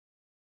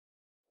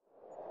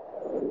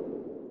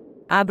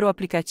Abra o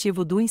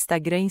aplicativo do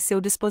Instagram em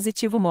seu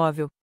dispositivo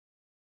móvel.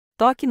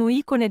 Toque no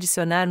ícone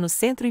Adicionar no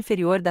centro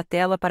inferior da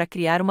tela para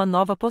criar uma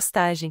nova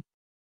postagem.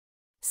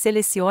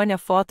 Selecione a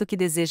foto que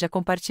deseja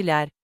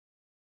compartilhar.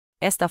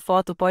 Esta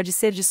foto pode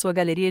ser de sua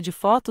galeria de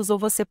fotos ou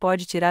você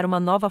pode tirar uma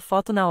nova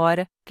foto na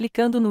hora,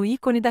 clicando no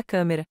ícone da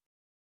câmera.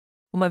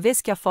 Uma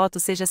vez que a foto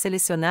seja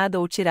selecionada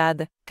ou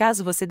tirada,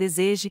 caso você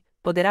deseje,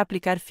 poderá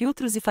aplicar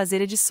filtros e fazer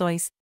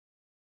edições.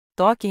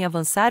 Toque em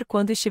Avançar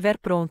quando estiver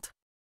pronto.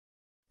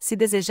 Se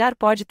desejar,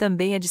 pode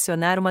também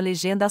adicionar uma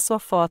legenda à sua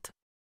foto.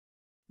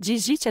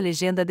 Digite a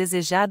legenda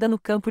desejada no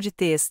campo de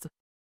texto.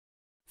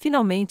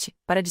 Finalmente,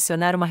 para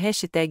adicionar uma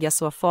hashtag à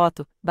sua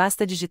foto,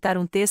 basta digitar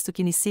um texto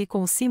que inicie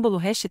com o símbolo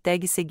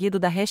hashtag seguido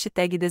da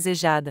hashtag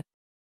desejada.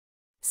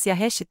 Se a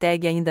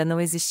hashtag ainda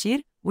não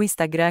existir, o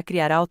Instagram a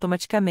criará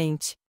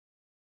automaticamente.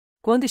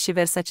 Quando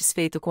estiver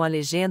satisfeito com a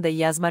legenda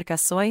e as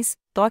marcações,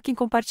 toque em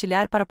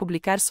compartilhar para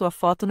publicar sua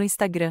foto no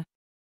Instagram.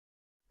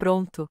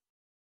 Pronto!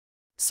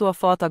 Sua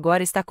foto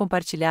agora está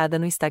compartilhada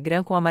no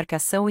Instagram com a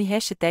marcação e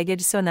hashtag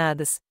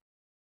adicionadas.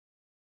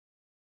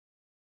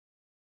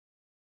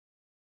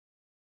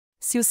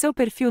 Se o seu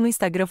perfil no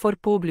Instagram for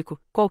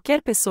público,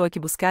 qualquer pessoa que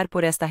buscar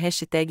por esta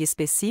hashtag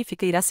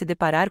específica irá se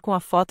deparar com a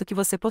foto que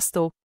você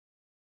postou.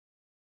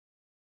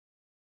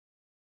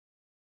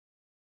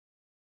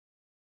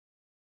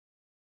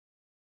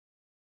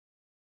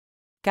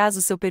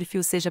 Caso seu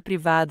perfil seja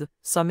privado,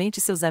 somente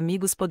seus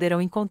amigos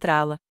poderão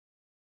encontrá-la.